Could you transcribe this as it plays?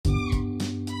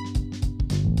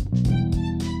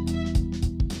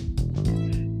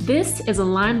This is A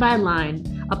Line by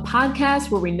Line, a podcast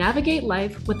where we navigate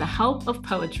life with the help of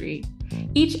poetry.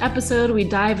 Each episode, we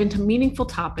dive into meaningful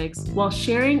topics while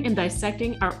sharing and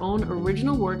dissecting our own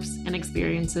original works and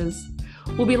experiences.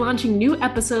 We'll be launching new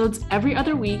episodes every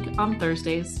other week on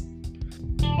Thursdays.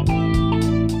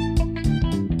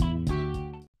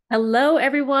 Hello,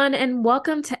 everyone, and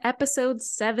welcome to episode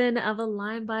 7 of A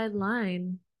Line by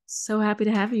Line. So happy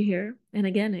to have you here. And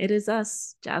again, it is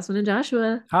us, Jasmine and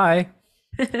Joshua. Hi,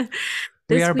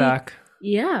 we are back.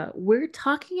 Yeah, we're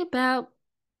talking about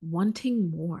wanting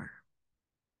more.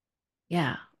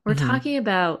 Yeah, we're talking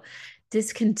about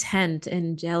discontent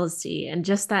and jealousy and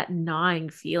just that gnawing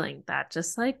feeling that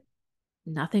just like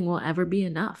nothing will ever be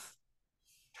enough.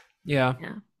 Yeah,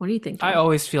 Yeah. What do you think, I Josh?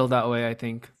 always feel that way, I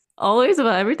think. Always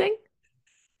about everything?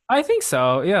 I think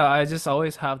so. Yeah, I just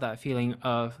always have that feeling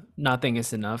of nothing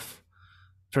is enough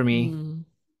for me. Mm,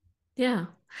 yeah,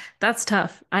 that's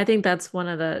tough. I think that's one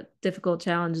of the difficult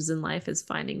challenges in life is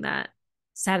finding that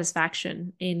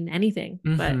satisfaction in anything.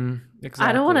 But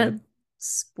I don't want Exactly. to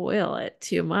spoil it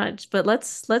too much, but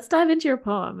let's dive into your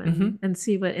poem hmm and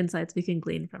see what insights we can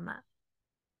glean from that.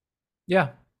 Yeah,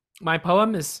 my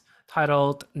poem is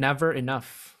titled Never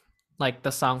Enough, like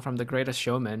the song from The Greatest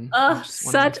Showman, Oh, which is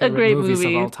one of my such a favorite great movies of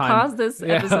movie. all time. Pause this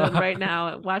episode Yeah. right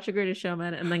now, watch A Greatest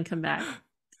Showman, and then come back.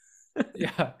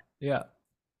 Yeah, yeah.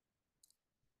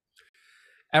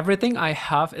 Everything I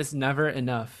have is never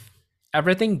enough.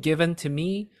 Everything given to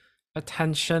me,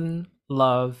 attention,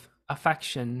 love,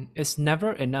 affection, is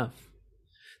never enough.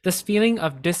 This feeling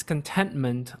of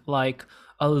discontentment, like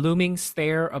a looming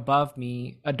stare above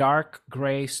me, a dark,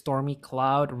 gray, stormy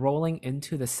cloud rolling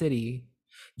into the city,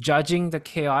 judging the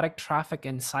chaotic traffic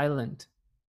in silence,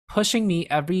 pushing me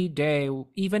every day,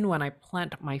 even when I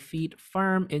plant my feet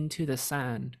firm into the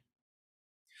sand.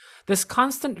 This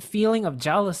constant feeling of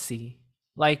jealousy,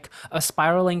 like a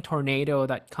spiraling tornado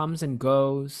that comes and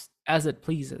goes as it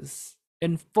pleases,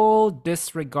 in full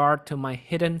disregard to my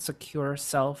hidden, secure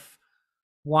self,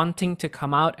 wanting to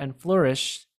come out and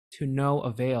flourish to no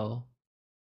avail.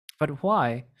 But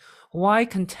why? Why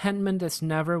contentment is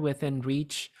never within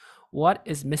reach? What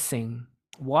is missing?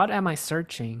 What am I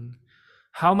searching?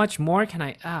 How much more can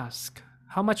I ask?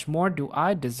 How much more do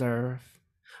I deserve?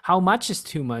 How much is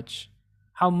too much?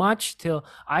 How much till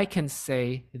I can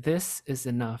say this is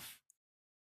enough?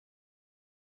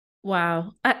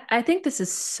 Wow. I think this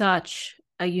is such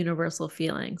a universal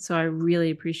feeling. So I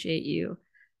really appreciate you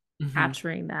hmm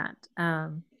capturing that.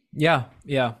 Yeah,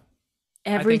 yeah,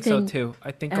 I think so Everything, too.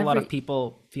 I think a lot of every,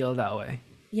 people feel that way.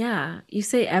 yeah, you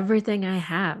say everything I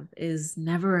have is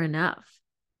never enough.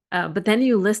 But then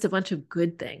you list a bunch of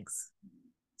good things.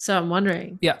 So I'm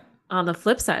wondering, Yeah, on the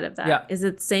flip side of that, yeah. is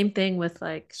it the same thing with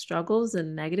like struggles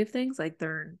and negative things? Like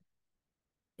they're,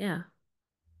 yeah.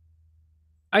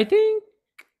 I think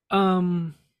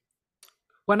um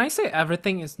when I say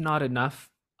everything is not enough,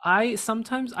 I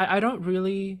sometimes I don't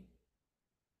really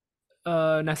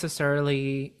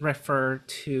necessarily refer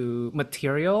to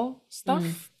material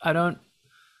Mm, stuff. I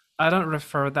don't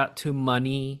refer that to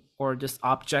money or just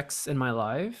objects in my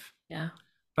life, yeah.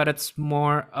 but it's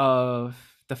more of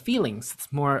the feelings.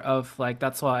 It's more of like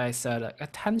that's why I said like,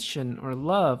 attention or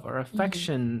love or Hmm.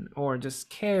 affection or just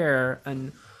care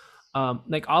and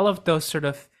like all of those sort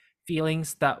of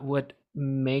feelings that would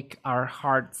make our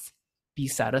hearts be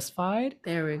satisfied.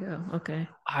 There we go. Okay.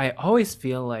 I always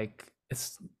feel like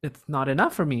it's not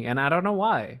enough for me, and I don't know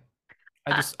why.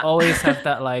 I Uh, just always have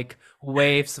that like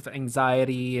waves of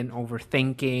anxiety and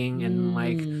overthinking and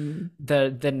like mm,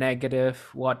 the negative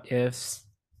what ifs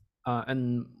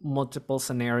and multiple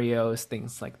scenarios,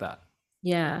 things like that.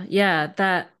 yeah. Yeah.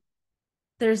 That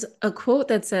there's a quote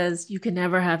that says, you can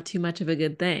never have too much of a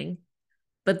good thing.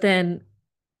 But then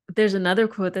there's another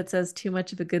quote that says, too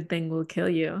much of a good thing will kill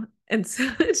you. And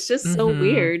so it's just so Mm-hmm.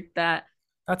 weird that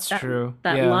That's that true.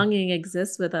 that Yeah. longing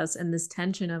exists with us and this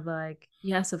tension of like,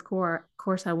 yes, of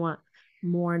course I want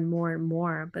more and more and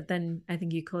more. But then I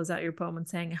think you close out your poem and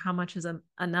saying how much is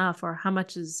enough or how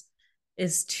much is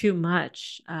too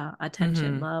much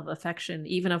attention, Mm-hmm. love, affection,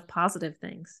 even of positive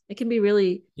things. It can be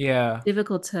really Yeah.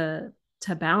 difficult to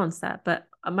balance that. But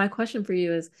my question for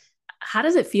you is how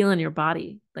does it feel in your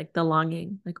body? Like the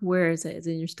longing, like where is it? Is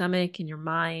it in your stomach, in your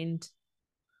mind,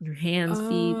 in your hands,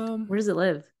 feet? Um, Where does it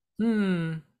live?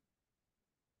 hmm.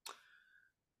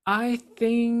 I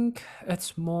think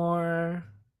it's more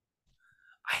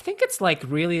I think it's like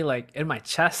really like in my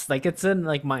chest, like it's in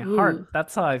like my Ooh. heart.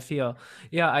 That's how I feel.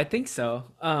 Yeah, I think so.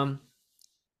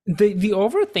 The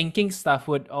overthinking stuff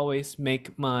would always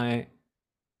make my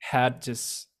head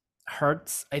just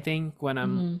hurts, I think, when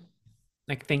I'm Mhm.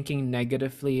 like thinking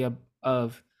negatively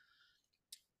of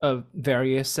of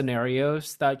various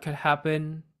scenarios that could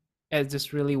happen. It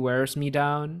just really wears me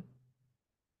down.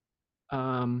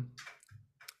 Um,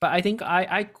 but I think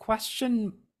I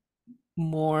question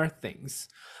more things.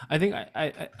 I think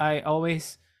I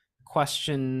always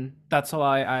question. That's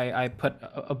why I put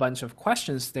a bunch of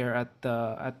questions there at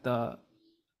the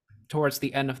towards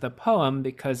the end of the poem,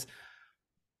 because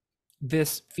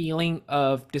this feeling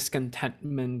of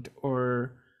discontentment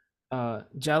or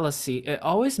jealousy, it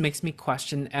always makes me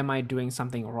question, am I doing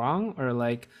something wrong, or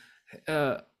like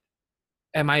uh,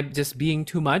 am I just being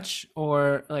too much,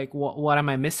 or like what am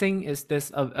I missing? Is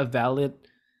this a valid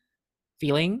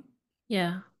feeling?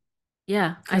 Yeah.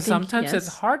 Yeah. I Because think sometimes it's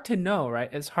yes. hard to know, right?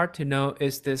 It's hard to know,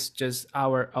 is this just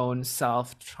our own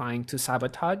self trying to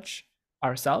sabotage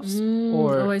ourselves, Oh,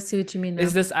 or I see what you mean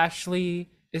is now. this actually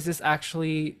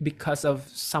because of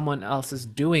someone else's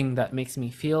doing that makes me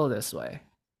feel this way?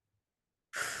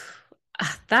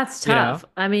 That's You know? tough.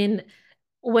 I mean,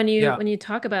 when you Yeah. when you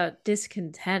talk about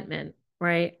discontentment,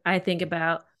 right? I think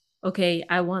about, okay,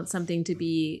 I want something to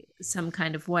be some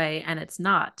kind of way and it's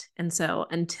not. And so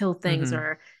until things Mm-hmm.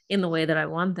 are in the way that I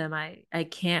want them, I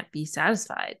can't be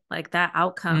satisfied. Like that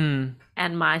outcome Mm.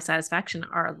 and my satisfaction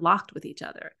are locked with each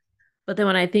other. But then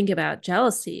when I think about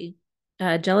jealousy,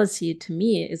 jealousy to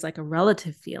me is like a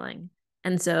relative feeling.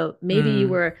 And so maybe you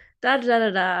Mm. were da da da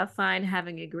da fine,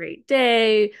 having a great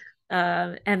day,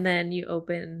 and then you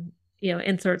open,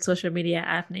 insert social media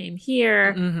app name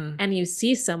here, Mm-hmm. and you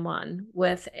see someone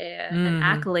with an Mm-hmm.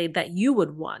 accolade that you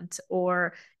would want,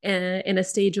 or in a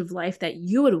stage of life that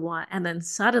you would want, and then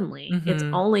suddenly it's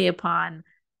Mm-hmm. only upon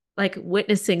like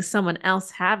witnessing someone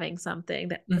else having something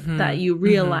that Mm-hmm. you Mm-hmm.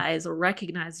 realize or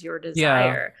recognize your Yeah.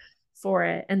 desire for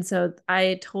it. And so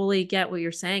I totally get what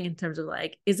you're saying in terms of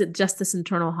like, is it just this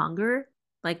internal hunger?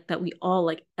 Like that we all,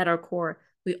 like at our core,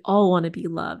 we all want to be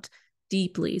loved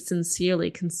deeply,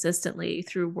 sincerely, consistently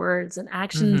through words and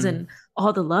actions Mm-hmm. and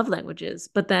all the love languages.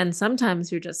 But then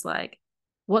sometimes you're just like,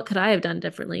 what could I have done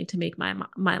differently to make my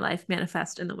life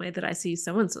manifest in the way that I see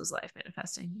so and so's life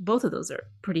manifesting? Both of those are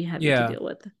pretty heavy to Yeah. deal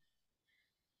with.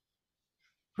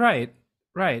 Right.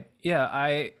 Right.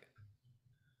 Yeah.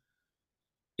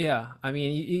 Yeah. I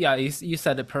mean, yeah, you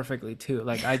said it perfectly too.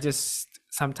 Like,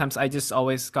 sometimes I just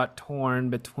always got torn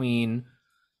between,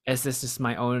 is this just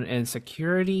my own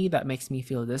insecurity that makes me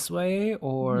feel this way?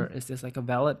 Or Mhm. is this like a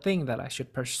valid thing that I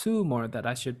should pursue more, that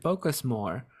I should focus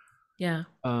more? Yeah.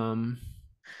 Um,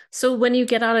 So when you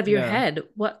get out of your yeah. head,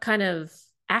 what kind of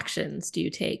actions do you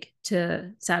take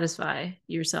to satisfy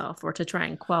yourself or to try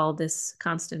and quell this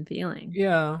constant feeling?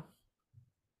 Yeah.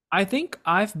 I think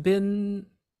I've been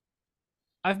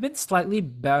slightly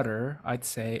better, I'd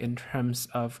say, in terms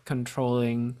of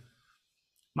controlling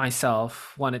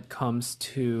myself when it comes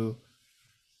to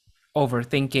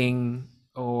overthinking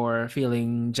or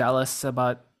feeling jealous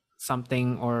about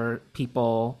something or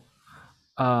people,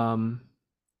 um,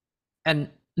 and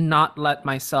not let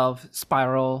myself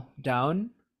spiral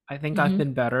down. I think I've Hmm.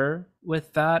 been better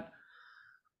with that.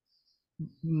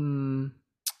 Mm,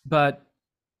 but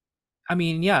I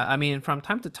mean, yeah, I mean, from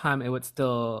time to time, it would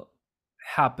still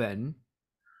happen.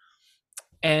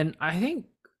 And I think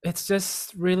it's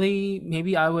just really,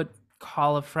 maybe I would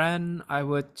call a friend. I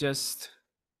would just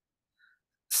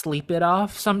sleep it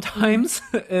off Hmm. sometimes,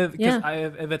 because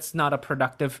Yeah. if it's not a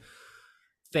productive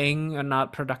thing and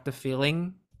not productive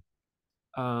feeling.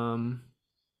 Um,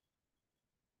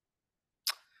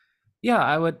 yeah,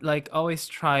 I would like always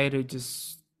try to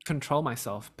just control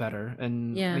myself better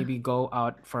and Yeah. maybe go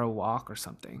out for a walk or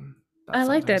something. That I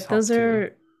like sometimes that. help Those too.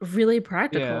 are really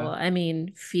practical. Yeah. I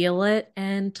mean, feel it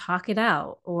and talk it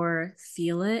out, or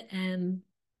feel it and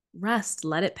rest,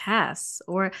 let it pass,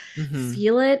 or Mm-hmm.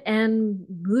 feel it and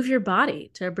move your body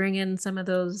to bring in some of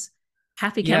those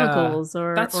happy Yeah. chemicals,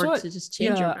 or That's to what, just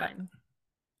change your yeah. mind.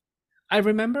 I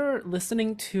remember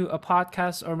listening to a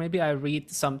podcast, or maybe I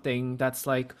read something that's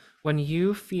like, when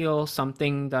you feel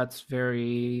something that's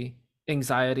very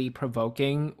anxiety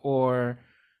provoking, or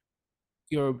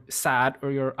you're sad or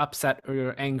you're upset or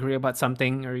you're angry about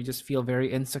something, or you just feel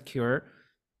very insecure,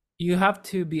 you have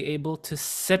to be able to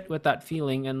sit with that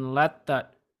feeling and let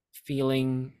that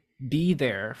feeling be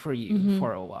there for you Hmm.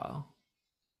 for a while.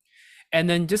 And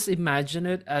then just imagine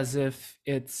it as if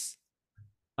it's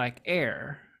like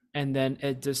air, and then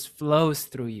it just flows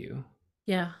through you.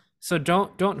 Yeah. So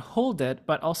don't hold it,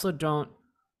 but also don't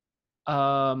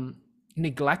um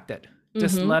neglect it.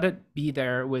 Just Hmm. let it be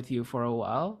there with you for a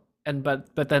while, and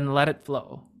but then let it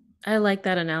flow. I like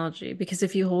that analogy because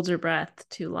if you hold your breath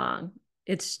too long,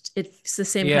 it's the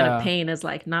same kind of Yeah. pain as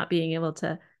like not being able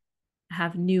to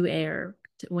have new air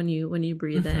when you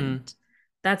breathe in. Mm-hmm.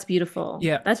 That's beautiful.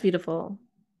 Yeah. That's beautiful.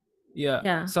 Yeah.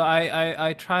 Yeah. So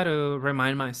I try to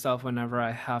remind myself whenever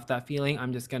I have that feeling,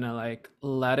 I'm just gonna like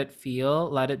let it feel,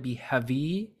 let it be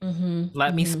heavy, Mm-hmm.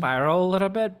 let me Mm-hmm. spiral a little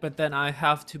bit, but then I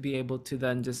have to be able to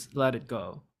then just let it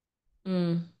go.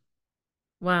 Mm.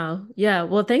 Wow. Yeah.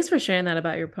 Well, thanks for sharing that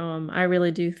about your poem. I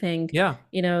really do think, Yeah.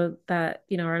 that,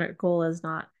 our goal is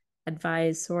not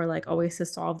advice or like always to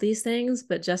solve these things,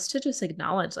 but just to just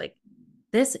acknowledge like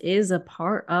this is a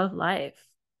part of life.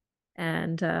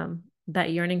 And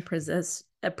that yearning persists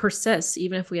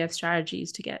even if we have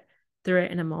strategies to get through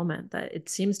it in a moment, that it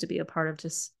seems to be a part of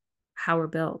just how we're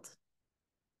built.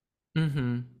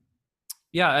 Mm-hmm.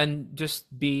 Yeah, and just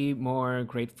be more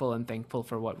grateful and thankful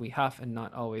for what we have and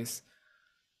not always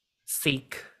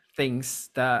seek things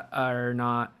that are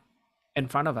not in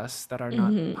front of us, that are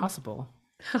not Hmm. possible.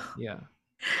 Yeah.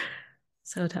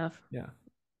 So tough. Yeah.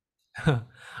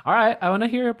 All right, I want to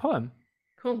hear your poem.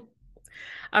 Cool.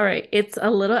 All right, it's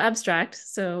a little abstract,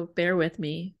 so bear with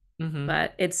me, Mm-hmm.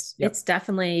 but it's Yep. it's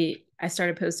definitely, I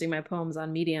started posting my poems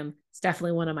on Medium. It's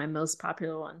definitely one of my most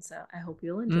popular ones, so I hope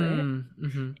you'll enjoy it.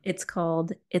 Mm-hmm. It's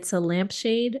called It's a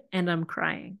Lampshade and I'm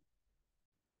Crying.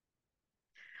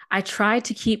 I try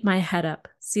to keep my head up,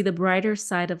 see the brighter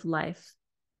side of life.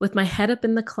 With my head up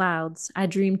in the clouds, I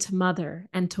dream to mother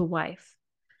and to wife.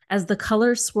 As the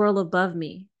colors swirl above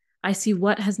me, I see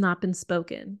what has not been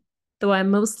spoken. Though I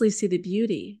mostly see the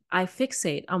beauty, I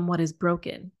fixate on what is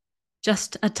broken.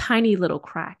 Just a tiny little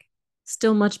crack.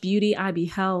 Still much beauty I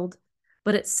beheld,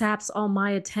 but it saps all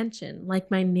my attention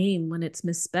like my name when it's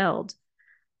misspelled.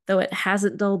 Though it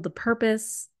hasn't dulled the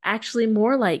purpose, actually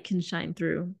more light can shine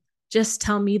through. Just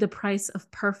tell me the price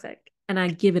of perfect, and I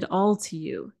give it all to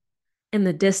you. In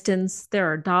the distance, there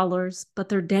are dollars, but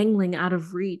they're dangling out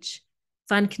of reach.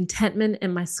 Find contentment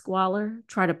in my squalor,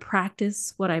 try to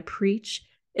practice what I preach.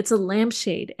 It's a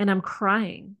lampshade, and I'm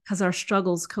crying because our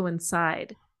struggles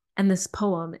coincide. And this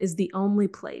poem is the only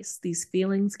place these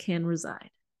feelings can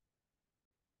reside.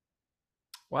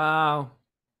 Wow.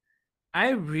 I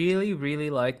really, really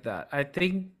like that. I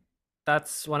think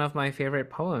that's one of my favorite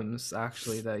poems,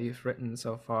 actually, that you've written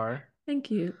so far. Thank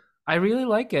you. I really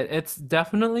like it. It's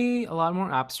definitely a lot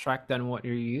more abstract than what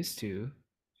you're used to.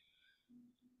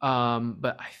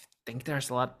 But I think there's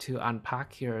a lot to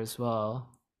unpack here as well.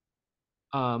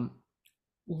 Um,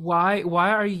 why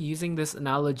are you using this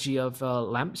analogy of a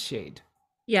lampshade?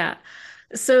 Yeah.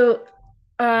 So,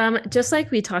 just like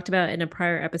we talked about in a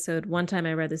prior episode, one time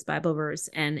I read this Bible verse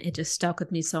and it just stuck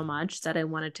with me so much that I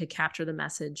wanted to capture the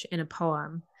message in a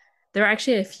poem. There are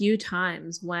actually a few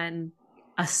times when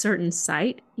a certain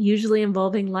sight, usually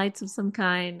involving lights of some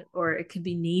kind, or it could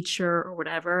be nature or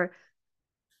whatever,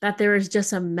 that there is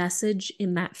just a message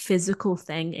in that physical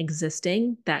thing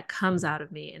existing that comes out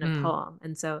of me in a Mm, poem.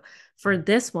 And so for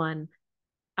this one,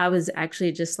 I was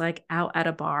actually just like out at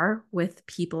a bar with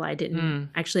people I didn't mm,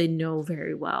 actually know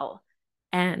very well.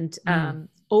 And mm,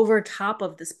 over top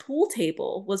of this pool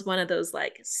table was one of those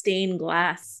like stained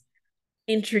glass,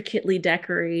 intricately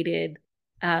decorated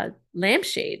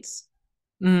lampshades.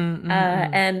 mm, mm,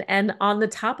 mm, And on the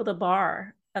top of the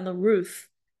bar, on the roof,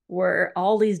 were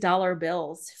all these dollar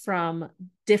bills from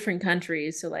different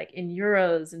countries. So like in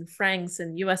euros and francs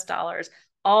and US dollars,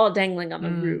 all dangling on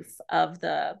the mm, roof of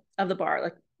the bar.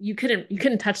 Like you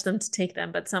couldn't touch them to take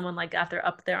them, but someone like got there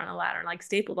up there on a ladder and like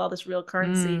stapled all this real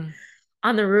currency mm,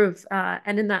 on the roof.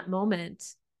 And in that moment,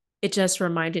 it just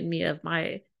reminded me of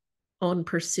my own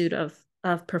pursuit of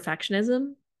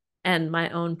perfectionism and my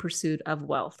own pursuit of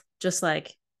wealth. Just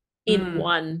like in mm,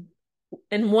 one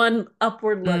in one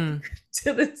upward look mm,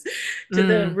 to this to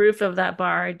the mm, roof of that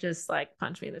bar, it just like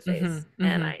punched me in the mhm, face.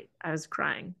 And mhm. I was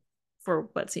crying for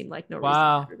what seemed like no reason to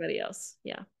Wow. everybody else.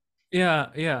 Yeah.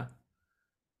 Yeah, yeah.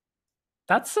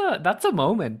 That's a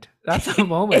moment. That's a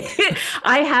moment.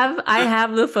 I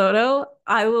have the photo.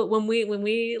 I will when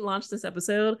we launch this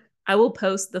episode, I will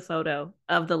post the photo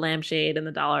of the lampshade and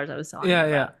the dollars I was telling you Yeah,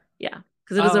 yeah. about. Yeah.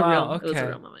 Because it was Oh a wow, real it was a okay.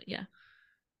 real moment. Yeah.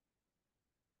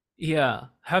 Yeah.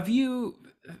 Have you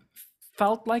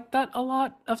felt like that a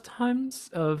lot of times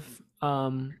of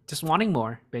just wanting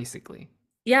more, basically?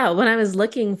 Yeah, when I was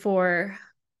looking for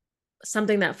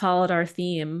something that followed our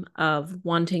theme of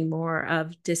wanting more,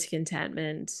 of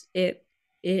discontentment, it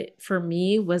for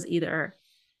me was either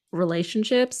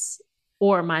relationships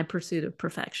or my pursuit of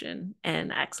perfection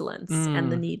and excellence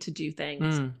and the Mm, need to do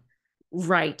things mm,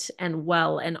 right and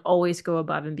well and always go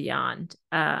above and beyond.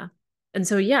 And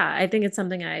so yeah, I think it's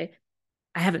something I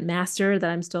haven't mastered,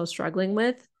 that I'm still struggling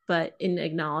with, but in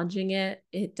acknowledging it,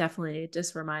 it definitely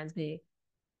just reminds me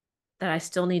that I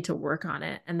still need to work on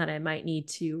it and that I might need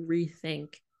to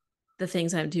rethink the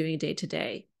things I'm doing day to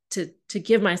day to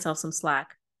give myself some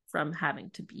slack from having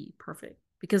to be perfect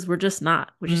because we're just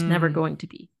not. We're just never Mm. going to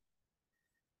be.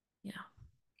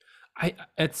 Yeah.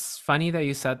 It's funny that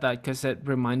you said that because it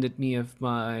reminded me of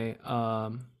my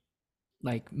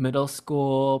like middle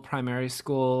school, primary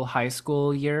school, high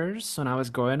school years when I was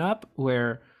growing up,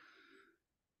 where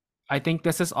I think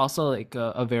this is also like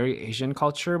a very Asian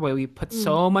culture where we put Mm.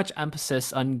 so much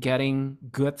emphasis on getting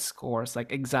good scores,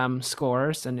 like exam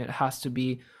scores, and it has to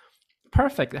be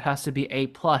perfect. It has to be A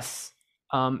plus.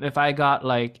 If I got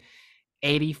like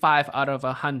 85 out of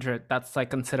 100, that's like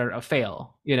considered a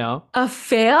fail, you know? A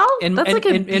fail? in That's in like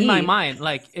a in my B. mind,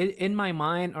 like in my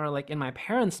mind, or like in my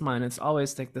parents' mind, it's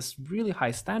always like this really high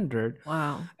standard.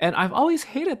 Wow. And I've always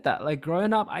hated that. Like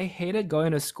growing up, I hated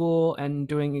going to school and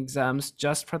doing exams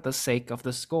just for the sake of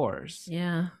the scores.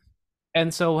 Yeah.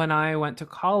 And so when I went to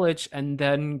college and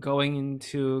then going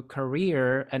into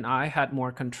career and I had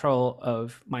more control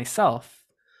of myself,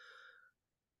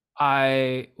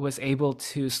 I was able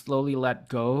to slowly let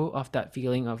go of that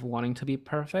feeling of wanting to be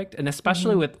perfect. And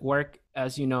especially Hmm. with work,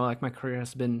 as you know, like my career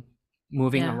has been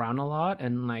moving Yeah. around a lot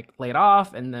and like laid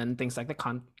off and then things like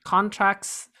the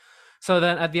contracts. So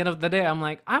then at the end of the day, I'm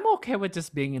like, I'm okay with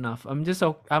just being enough.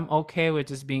 I'm okay with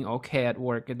just being okay at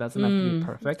work. It doesn't have to be Mm.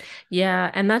 perfect. Yeah.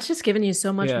 And that's just giving you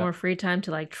so much Yeah. more free time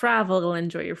to like travel,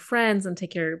 enjoy your friends, and take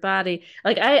care of your body.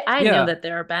 Like I know Yeah. that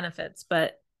there are benefits,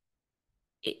 but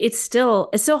it's still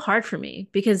hard for me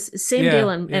because same deal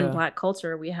Yeah. in Yeah. Black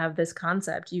culture. We have this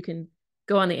concept. You can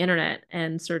go on the internet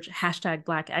and search hashtag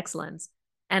Black excellence.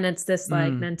 And it's this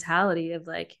like Mm. mentality of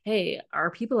like, hey,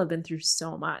 our people have been through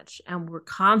so much and we're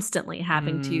constantly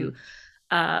having to Mm.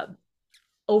 uh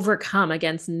overcome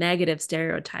against negative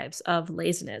stereotypes of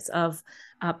laziness, of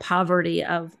poverty,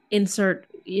 of insert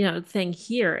thing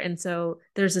here. And so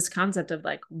there's this concept of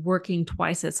like working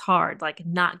twice as hard, like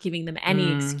not giving them any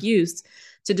Mm. excuse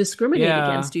to discriminate Yeah.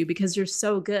 against you because you're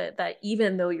so good that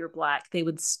even though you're Black, they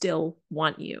would still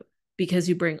want you because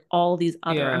you bring all these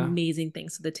other Yeah. amazing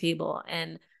things to the table.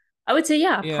 And I would say,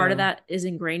 yeah, part of Yeah. that is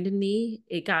ingrained in me.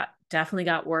 It got definitely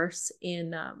got worse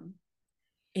in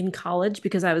college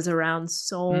because I was around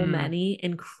so Mm. many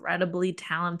incredibly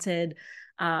talented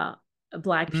uh,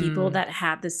 Black people Mm. that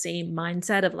had the same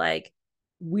mindset of like,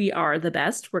 we are the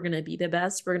best. We're going to be the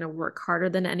best. We're going to work harder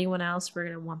than anyone else. We're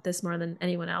going to want this more than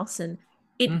anyone else. And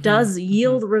it Mm-hmm. does Mm-hmm.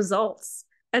 yield results.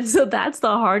 And so that's the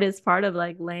hardest part of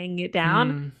like laying it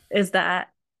down Mm. is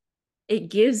that it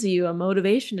gives you a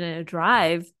motivation and a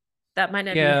drive that might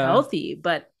not be Yeah. healthy,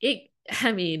 but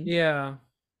I mean, Yeah.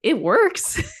 it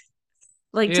works.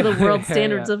 Like to Yeah. the world Yeah.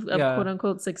 standards Yeah. of Yeah. quote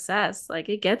unquote success. Like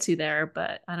it gets you there,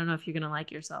 but I don't know if you're gonna like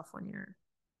yourself when you're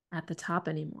at the top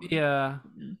anymore. Yeah.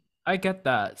 Yeah. I get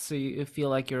that. So you feel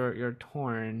like you're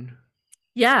torn.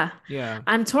 Yeah. Yeah.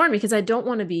 I'm torn because I don't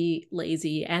want to be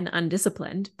lazy and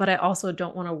undisciplined, but I also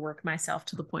don't want to work myself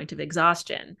to the point of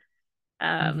exhaustion.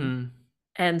 Um, Mm-hmm.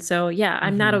 and so yeah,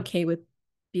 I'm not Mm-hmm. okay with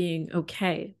being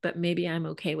okay, but maybe I'm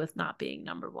okay with not being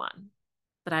number one.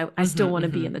 But I still Mm-hmm. want to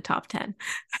be Mm-hmm. in the top 10.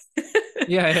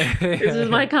 Yeah. Yeah. This Yeah. is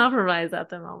my Yeah. compromise at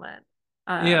the moment.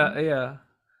 Yeah. Um, Yeah.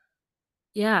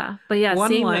 yeah, but yeah, One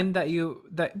seeing what line that you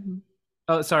that Mhm.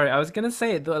 Oh, sorry. I was gonna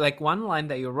say like one line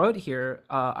that you wrote here.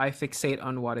 I fixate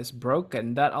on what is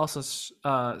broken. That also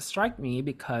strike me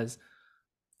because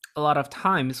a lot of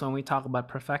times when we talk about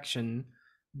perfection,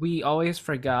 we always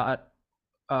forgot.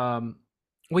 Um,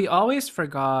 we always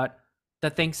forgot the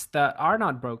things that are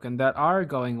not broken, that are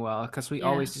going well, because we Yeah.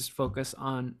 always just focus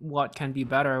on what can be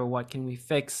better, what can we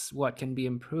fix, what can be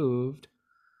improved,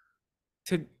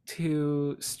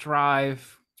 to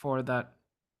strive for that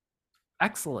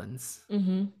excellence.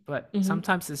 Mm-hmm. But Mm-hmm.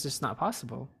 sometimes it's just not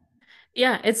possible.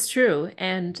 Yeah, it's true.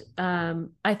 And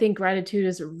I think gratitude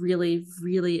is a really,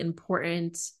 really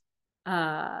important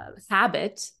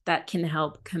habit that can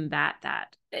help combat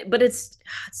that. But it's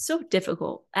so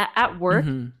difficult. At work,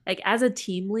 Mm-hmm. like as a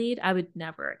team lead, I would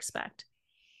never expect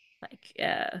like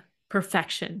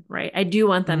perfection, right? I do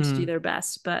want them to do Mm-hmm. their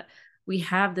best, but we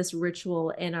have this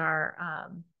ritual in our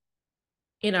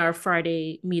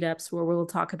Friday meetups where we'll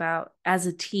talk about as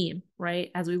a team, right?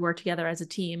 As we work together as a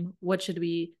team, what should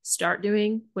we start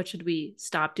doing? What should we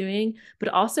stop doing? But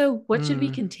also what should we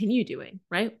Mm-hmm. continue doing,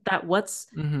 right? That what's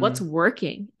Mm-hmm.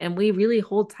 working. And we really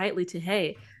hold tightly to,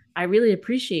 hey, I really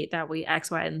appreciate that we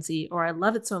X, Y, and Z, or I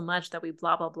love it so much that we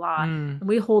blah, blah, blah. Mm-hmm. And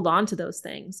we hold on to those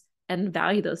things and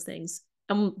value those things.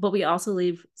 But we also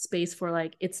leave space for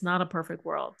like, it's not a perfect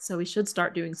world. So we should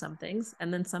start doing some things.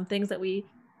 And then some things that we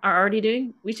are already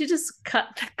doing, we should just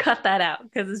cut that out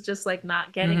because it's just like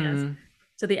not getting us Mm-hmm.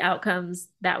 to the outcomes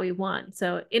that we want.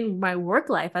 So in my work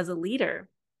life as a leader,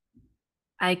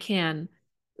 I can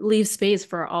leave space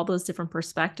for all those different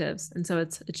perspectives. And so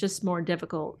it's just more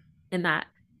difficult in that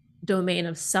domain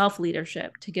of self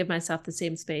leadership to give myself the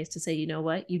same space to say, you know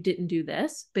what, you didn't do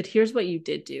this, but here's what you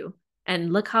did do.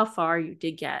 And look how far you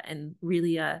did get, and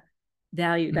really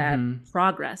value that Mm-hmm.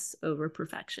 progress over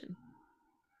perfection.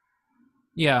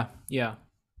 Yeah, yeah,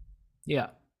 yeah.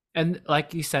 And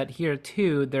like you said here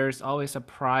too, there's always a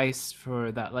price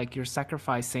for that. Like you're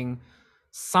sacrificing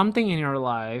something in your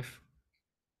life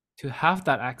to have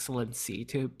that excellency,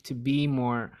 to be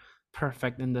more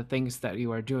perfect in the things that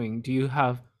you are doing. Do you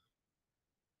have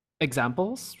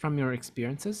examples from your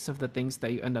experiences of the things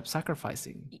that you end up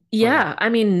sacrificing for Yeah. that? I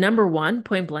mean, number one,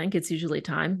 point blank, it's usually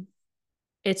time.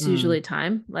 It's Mm. usually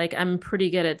time. Like I'm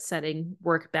pretty good at setting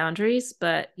work boundaries,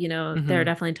 but there are Mm-hmm.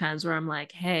 definitely times where I'm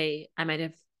like, hey, I might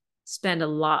have spent a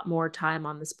lot more time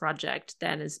on this project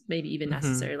than is maybe even Mm-hmm.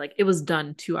 necessary. Like it was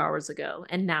done 2 hours ago,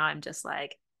 and now I'm just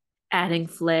like adding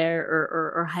flair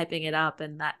or hyping it up.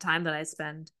 And that time that I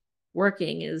spend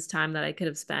working is time that I could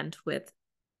have spent with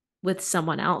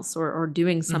someone else or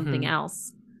doing something Mm-hmm.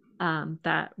 else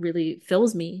that really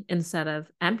fills me instead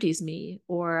of empties me.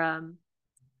 Or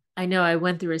I know I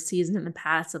went through a season in the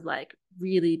past of like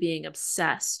really being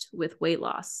obsessed with weight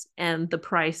loss, and the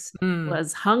price Mm.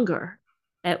 was hunger.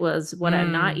 It was what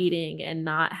I'm not Mm. eating and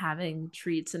not having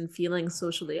treats and feeling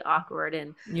socially awkward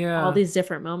and all Yeah. these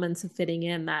different moments of fitting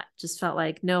in that just felt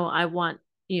like, no, I want,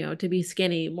 to be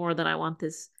skinny more than I want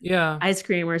this Yeah. ice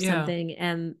cream or Yeah. something.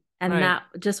 And Right. that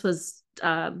just was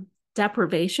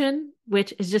deprivation,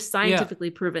 which is just Yeah. scientifically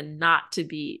proven not to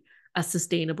be a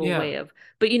sustainable Yeah. way of,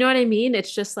 but you know what I mean?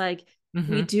 It's just like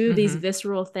we Mm-hmm. do these Mm-hmm.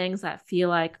 visceral things that feel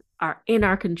like are in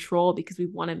our control because we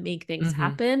want to make things Mm-hmm.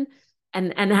 happen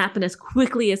and happen as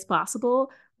quickly as possible,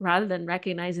 rather than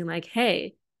recognizing like,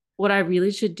 hey, what I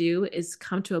really should do is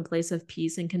come to a place of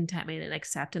peace and contentment and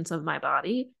acceptance of my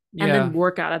body, and then Yeah.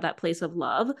 work out of that place of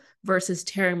love versus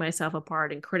tearing myself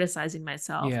apart and criticizing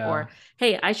myself. Yeah. Or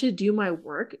hey, I should do my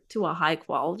work to a high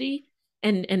quality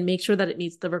and make sure that it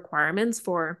meets the requirements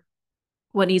for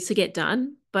what needs to get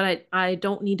done, but I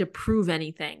don't need to prove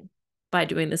anything by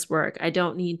doing this work. I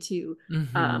don't need to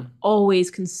Mm-hmm. always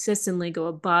consistently go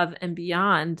above and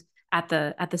beyond at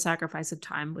the sacrifice of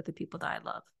time with the people that I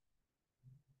love.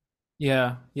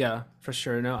 Yeah, yeah, for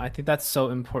sure. No, I think that's so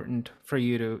important for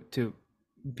you to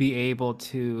be able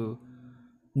to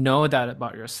know that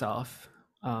about yourself.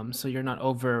 So you're not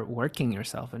overworking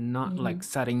yourself and not like Mm-hmm.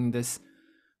 setting this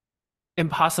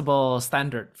impossible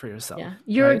standard for yourself, Yeah,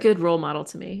 you're a right? good role model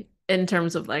to me in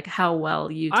terms of like how well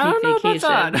you I take don't know about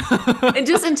vacation, and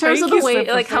just that. in terms of Thank the you way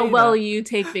for like how saying well that. you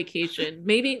take vacation.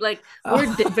 Maybe like we're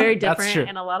Oh, very that's different true.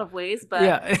 in a lot of ways, but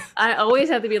Yeah. I always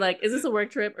have to be like, is this a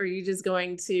work trip, or are you just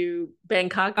going to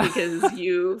Bangkok because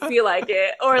you feel like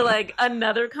it, or like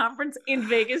another conference in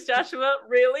Vegas, Joshua?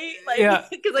 Really? Like, Yeah.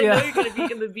 because I know you're going to be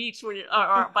Yeah. in the beach when you're,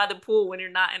 or by the pool when you're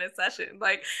not in a session.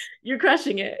 Like, you're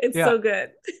crushing it. It's Yeah. so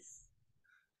good.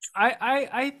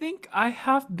 I think I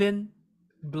have been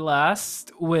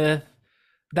blessed with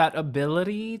that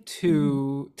ability Mhm.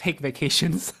 to take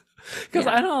vacations because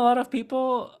I Yeah. know a lot of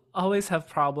people always have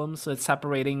problems with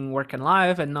separating work and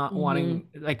life and not Hmm. wanting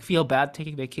like feel bad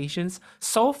taking vacations.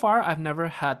 So far I've never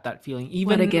had that feeling.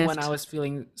 What a Even when I gift. was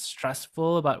feeling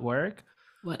stressful about work,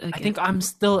 What a I think gift. I'm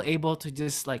still able to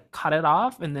just like cut it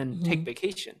off and then take Hmm.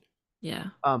 vacation. Yeah.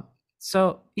 um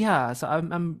so yeah, so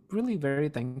I'm really very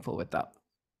thankful with that.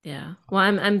 Yeah. Well,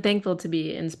 I'm thankful to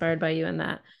be inspired by you in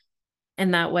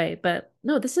that way. But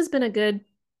no, this has been a good,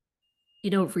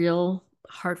 real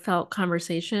heartfelt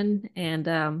conversation.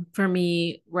 And for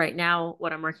me right now,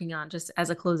 what I'm working on, just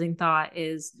as a closing thought,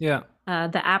 is Yeah.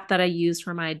 the app that I use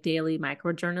for my daily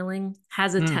micro journaling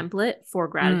has a Mm, template for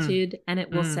mm, gratitude, and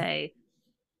it will mm. say,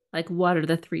 like, what are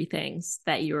the three things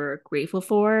that you're grateful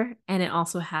for? And it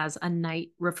also has a night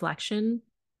reflection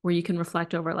where you can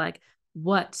reflect over like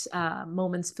what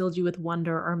moments filled you with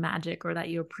wonder or magic or that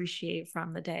you appreciate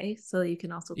from the day, so that you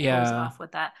can also close Yeah. off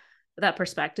with that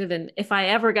perspective. And if I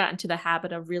ever got into the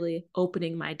habit of really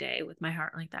opening my day with my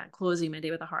heart like that, closing my day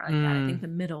with a heart like that, I think Mm. the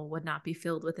middle would not be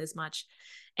filled with as much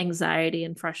anxiety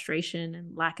and frustration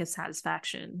and lack of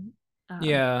satisfaction. um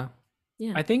Yeah.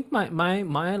 yeah. I think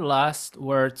my last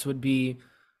words would be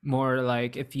more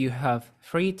like if you have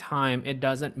free time, it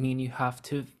doesn't mean you have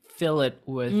to fill it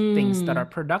with things that are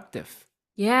Mm, productive.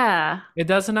 yeah. It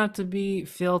doesn't have to be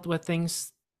filled with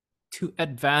things to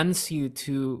advance you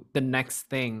to the next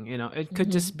thing, you know. It could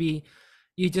Hmm. just be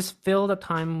you just fill the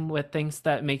time with things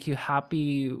that make you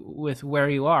happy with where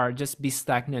you are. Just be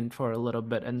stagnant for a little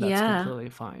bit and that's Yeah. completely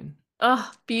fine.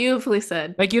 Oh, beautifully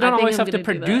said. Like you I don't think always I'm have to gonna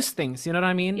do that. produce things, you know what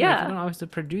I mean? Like you Yeah. don't always have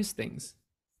to produce things.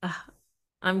 Ah,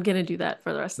 I'm gonna do that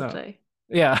for the rest of the No. day.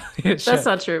 Yeah, you That's should.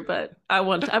 not true, but I'm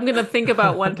gonna think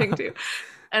about wanting to.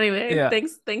 Anyway, Yeah.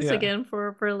 thanks Yeah. again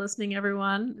for listening,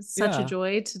 everyone. It's such a Yeah.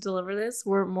 joy to deliver this.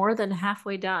 We're more than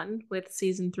halfway done with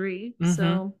season 3, Mm-hmm.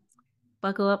 so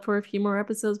buckle up for a few more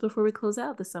episodes before we close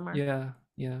out this summer. Yeah.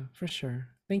 Yeah, for sure.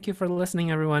 Thank you for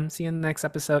listening, everyone. See you in the next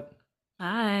episode.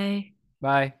 Bye.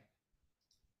 Bye.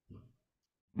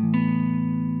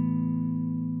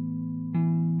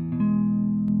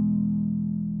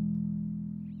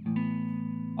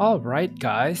 All right,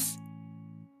 guys.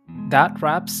 That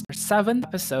wraps our 7th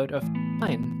episode of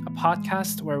Line, a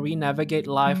podcast where we navigate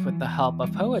life with the help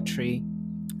of poetry.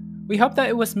 We hope that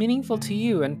it was meaningful to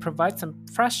you and provide some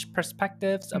fresh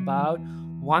perspectives about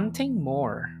wanting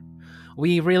more.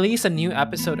 We release a new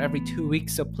episode every 2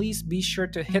 weeks, so please be sure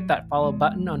to hit that follow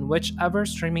button on whichever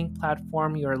streaming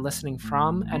platform you are listening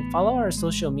from and follow our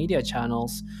social media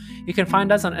channels. You can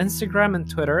find us on Instagram and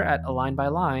Twitter at Align by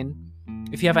Line.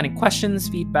 If you have any questions,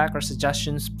 feedback, or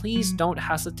suggestions, please don't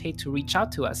hesitate to reach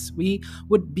out to us. We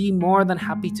would be more than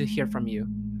happy to hear from you.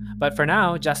 But for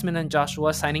now, Jasmine and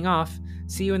Joshua signing off.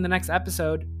 See you in the next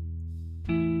episode.